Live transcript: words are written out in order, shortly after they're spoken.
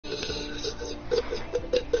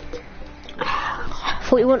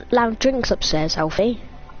thought you want loud drinks upstairs, Alfie.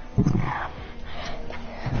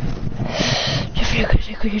 If you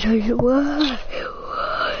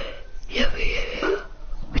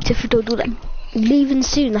don't do that, leaving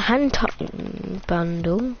soon. The hand time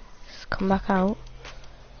bundle. Let's come back out.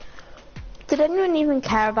 Did anyone even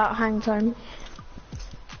care about hang time?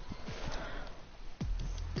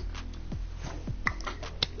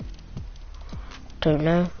 Don't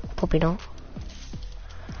know. Probably not.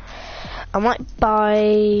 I might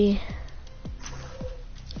buy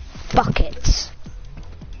buckets.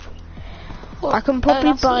 What? I can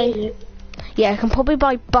probably buy. It. Yeah, I can probably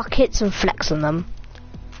buy buckets and flex on them.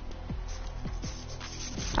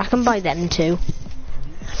 I can buy them too.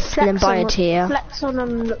 Flex and then buy a tier. Flex on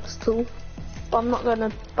them looks cool. But I'm not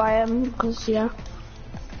gonna buy them because yeah.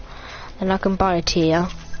 And I can buy a tier.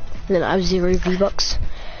 And then I have 0 V-Bucks.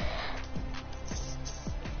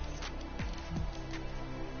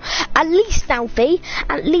 At least, Alfie,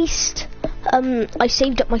 at least I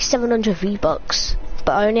saved up my 700 V-Bucks.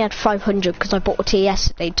 But I only had 500 because I bought a tier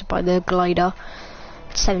yesterday to buy the glider.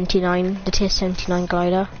 79, the tier 79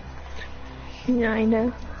 glider. Yeah, I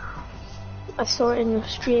know. I saw it in your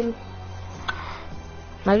stream.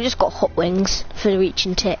 I just got hot wings for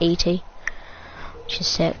reaching tier 80, which is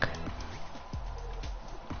sick.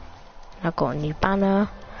 I've got a new banner.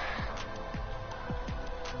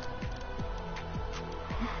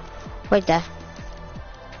 Right there.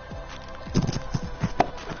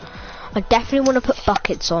 I definitely want to put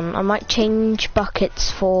buckets on. I might change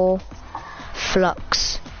buckets for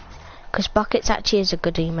flux, because buckets actually is a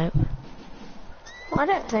good emote. I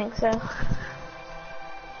don't think so.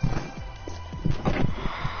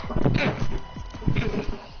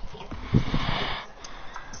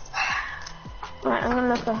 Right, I'm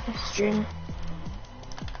gonna look up a stream.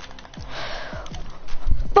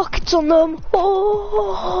 Buckets on them!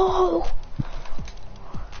 Oh!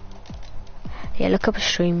 Yeah, look up a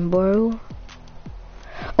stream, bro.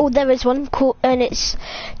 Oh, there is one called, and it's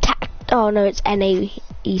oh no, it's NA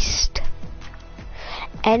East.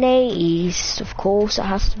 NA East, of course, it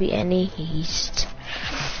has to be NA East.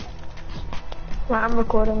 Right, I'm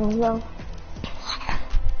recording as well.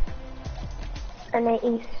 NA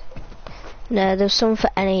East. No, there's some for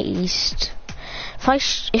NA East.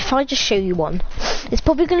 If I just show you one, it's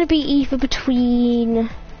probably going to be either between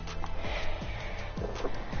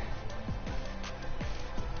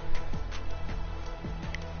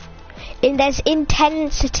there's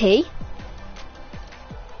intensity.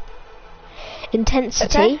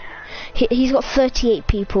 Okay. He's got 38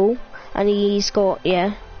 people, and he's got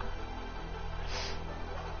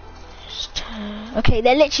okay,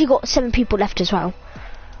 they literally got 7 people left as well.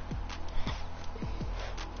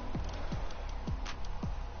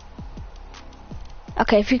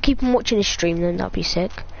 Okay, if you keep on watching the stream, then that'll be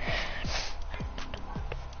sick.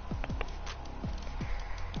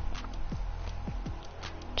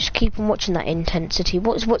 Just keep on watching that intensity.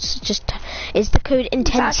 What's just is the code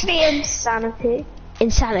intensity? It's actually insanity.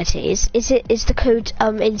 Insanity is the code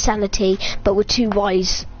insanity, but with 2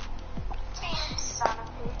 Y's.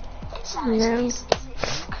 No.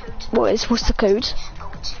 What's the code?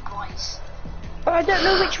 I don't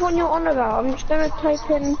know which one you're on about. I'm just gonna type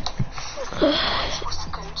in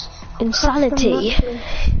insanity.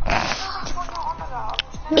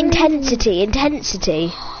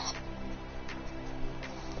 Intensity.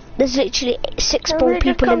 There's literally 6 ball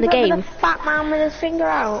people in the game. A fat man with his finger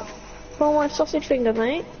out. I want a sausage finger,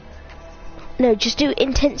 mate. No, just do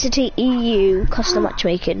intensity EU custom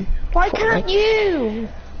matchmaking. Why can't you?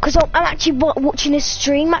 Because I'm actually watching this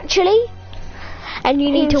stream actually, and you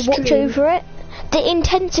need to watch over it. The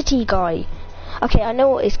intensity guy. Okay, I know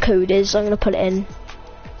what his code is. So I'm gonna put it in.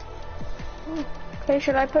 Okay,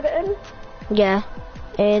 should I put it in? Yeah,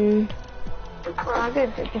 in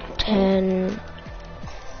 10.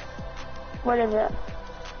 What is it?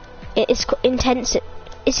 It's intensity.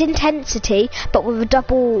 It's intensity, but with a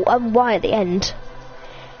double Y at the end.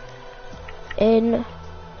 In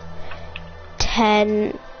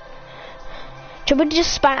 10. Do you want me to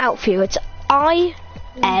just spell it out for you? It's IN.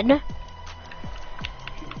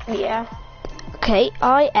 Yeah. Okay,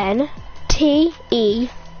 INTEN.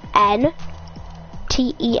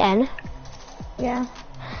 Yeah.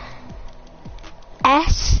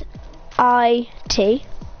 SIT.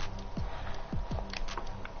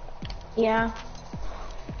 Yeah.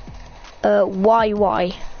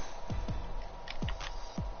 YY.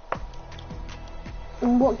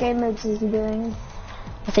 And what game modes is he doing?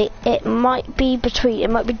 I think it might be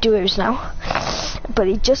duos now. But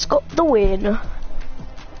he just got the win.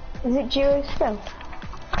 Is it duo still?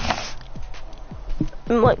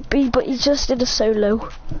 It might be, but he just did a solo.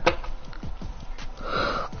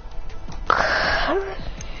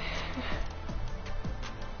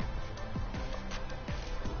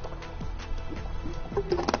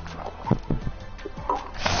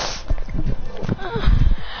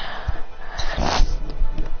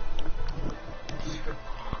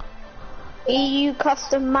 EU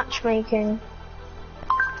custom matchmaking.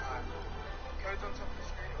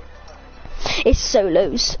 It's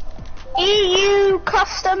solos. EU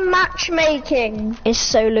custom matchmaking. It's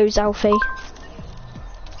solos, Alfie.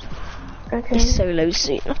 Okay. It's solos.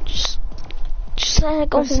 Just go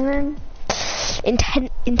What's his name?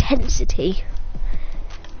 Intensity.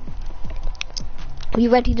 Are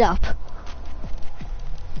you readied up?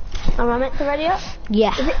 Am I meant to ready up?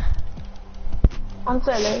 Yeah. Is it on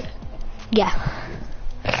solo? Yeah.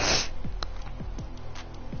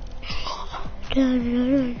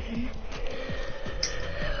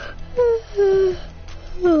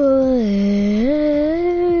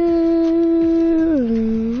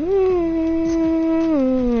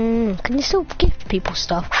 Can you still give people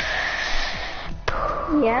stuff?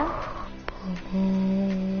 Yeah.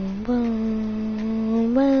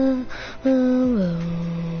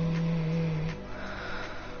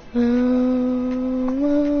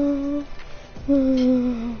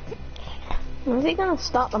 Is he gonna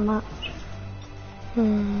start the match?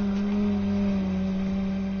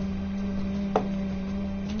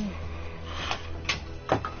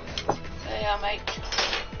 Yeah, mate.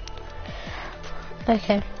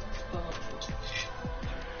 Okay.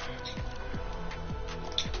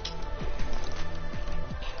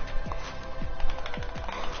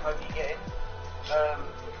 How do you get in? The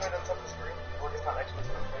code on top of the screen, or just that next to the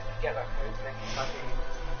code. You get that code, and then you type it in.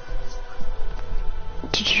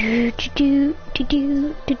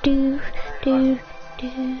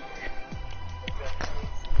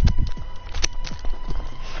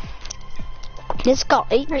 This guy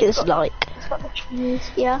is like. It's got the Chinese,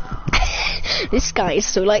 yeah. This guy is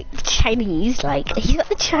so like Chinese, like he's got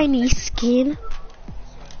the Chinese skin.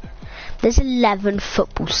 There's 11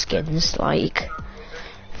 football skins, like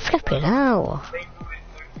flipping hell.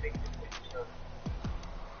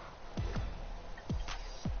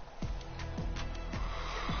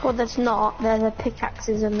 Well, there's not. There's the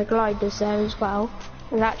pickaxes and the gliders there as well.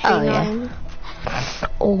 There's actually 9.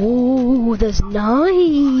 Oh, there's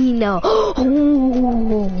 9.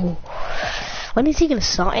 Oh, when is he gonna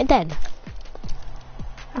start it then?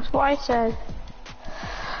 That's what I said.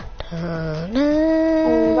 Oh,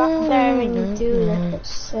 That daring you do look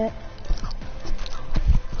sick.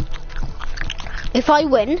 If I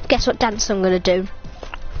win, guess what dance I'm gonna do?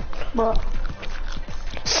 But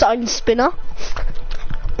Sign spinner.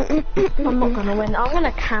 I'm not gonna win. I'm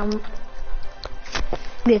gonna camp.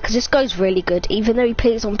 Yeah, because this guy's really good, even though he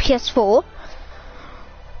plays on PS4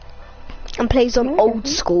 and plays on old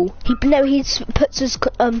school. He puts his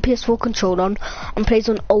PS4 controller on and plays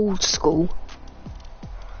on old school.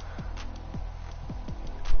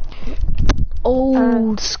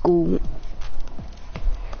 Old school.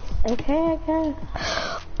 Okay.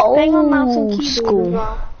 Old on mouse and keyboard school. as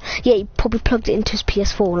well. Yeah, he probably plugged it into his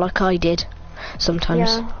PS4 like I did sometimes.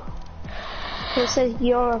 Yeah. So it says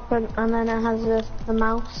Europe and then it has the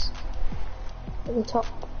mouse at the top.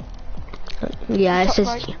 Yeah, Top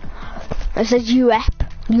right. It says Europe.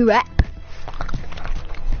 Just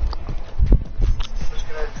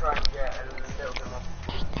gonna try and get a little bit more.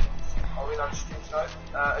 Are we on stream side?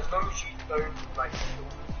 As long as you don't like.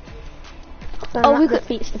 Then Oh, that we got-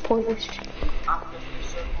 defeats the point of stream. After the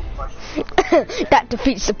circle, That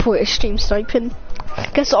defeats the point of stream sniping.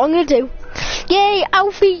 Guess what I'm gonna do? Yay,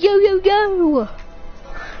 Alfie, yo!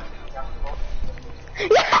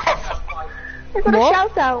 Yes! I got What? a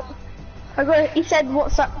shout out. He said,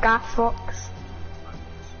 "What's up, Gas Fox?"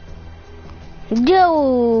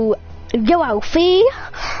 Yo,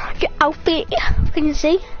 Alfie, can you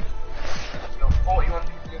see? you're 41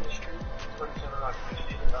 people in the stream, 27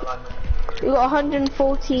 like We got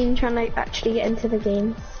 114 trying to actually get into the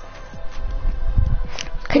game.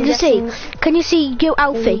 Can you see? Can you see yo,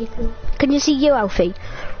 Alfie? Can you see yo, Alfie?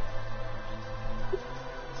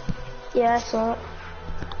 Yeah, I saw it.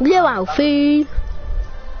 Yo, Alfie.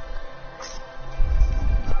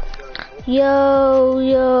 Yo.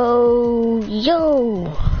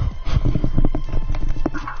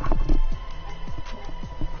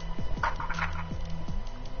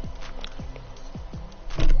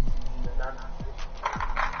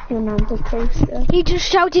 Your nan's a toaster. He just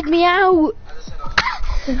shouted me out.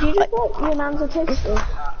 Did you just like your nan's a toaster?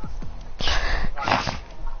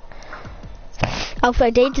 Alfie, I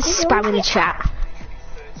did just spam in the chat.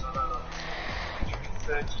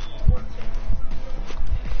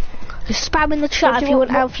 Just spam in the chat if you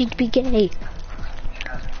want Alfie to be gay.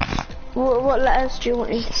 What letters do you want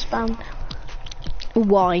me to spam?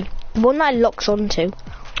 Y. The one that it locks onto.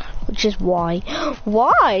 Which is Y.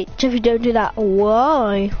 Why? If you don't do that,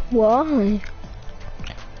 why? We're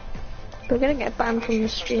gonna get banned from the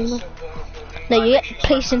streamer. No, you get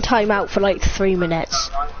placed in timeout for like 3 minutes.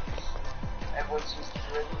 Everyone seems to be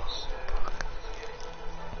ready, so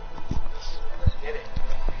let's get it.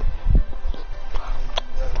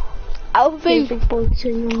 Alvin. Big boy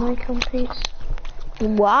turn your mic on, please.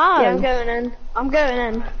 Wow. Yeah, I'm going in. I'm going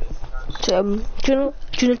in. Do you know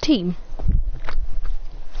a team?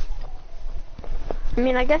 I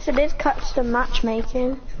mean, I guess it is custom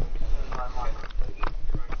matchmaking.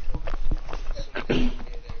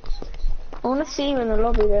 I want to see you in the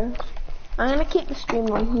lobby though. I'm gonna keep the stream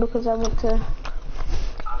on because I want to.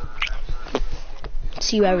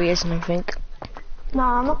 See where he is and everything. No,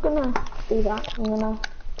 I'm not gonna do that. I'm gonna.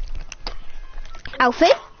 Alfie?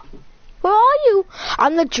 Where are you?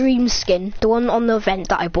 I'm the dream skin, the one on the event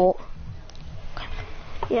that I bought.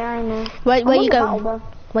 Yeah, I know. Where I'm you on going? the battle,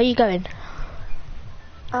 Where you going?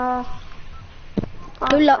 I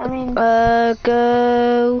mean,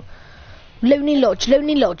 Go Lonely Lodge,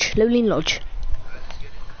 Lonely Lodge, Lonely Lodge.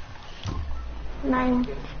 no,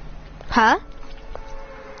 Huh?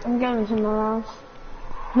 I'm going somewhere else.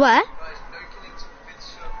 Where?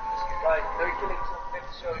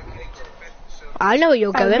 I know where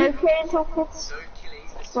you're No going. killing topics.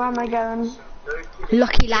 Where am I going?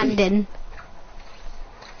 Lucky Landing.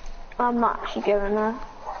 I'm not actually going there.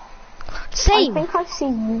 Same. I think I've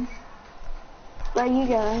seen you. Where are you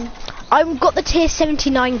going? I've got the tier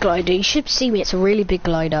 79 glider. You should see me. It's a really big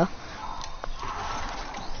glider.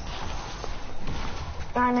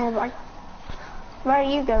 I know, but where are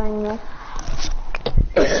you going though?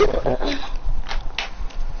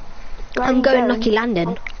 I'm going Lucky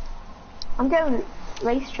Landing. I'm going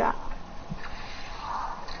racetrack.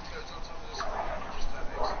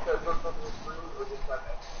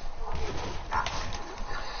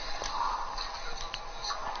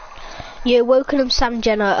 Yeah, welcome Sam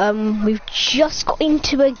Jenner. We've just got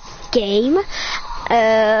into a game.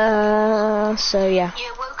 So yeah.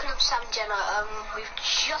 Yeah, welcome Sam Jenner. We've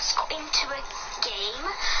just got into a game.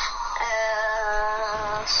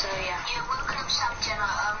 So yeah. Yeah, welcome Sam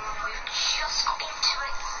Jenner. We've just got into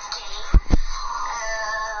a game.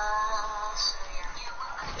 So yeah. Yeah,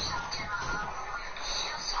 welcome Sam Jenner. We've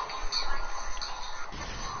just got into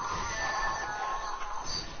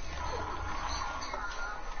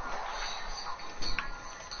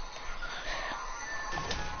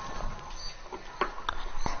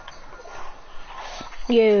a game.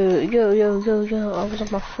 Yo, I was on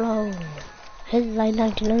my flow. Headline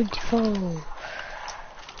 1994.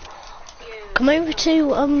 Come over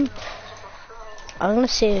to, I'm gonna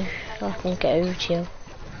see if I can get over to you.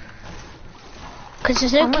 Cause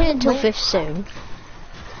there's no killing until 5th soon.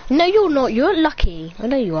 No, you're not, you're lucky. I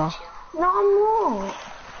know you are. No, I'm not.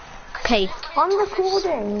 Okay. I'm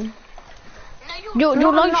recording. You're No,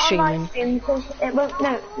 live I'm not streaming. live stream because it won't,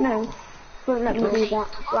 no. Won't let me do that.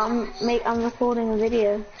 But I'm recording a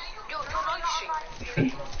video.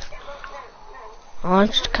 Oh, I'm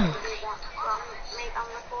just gonna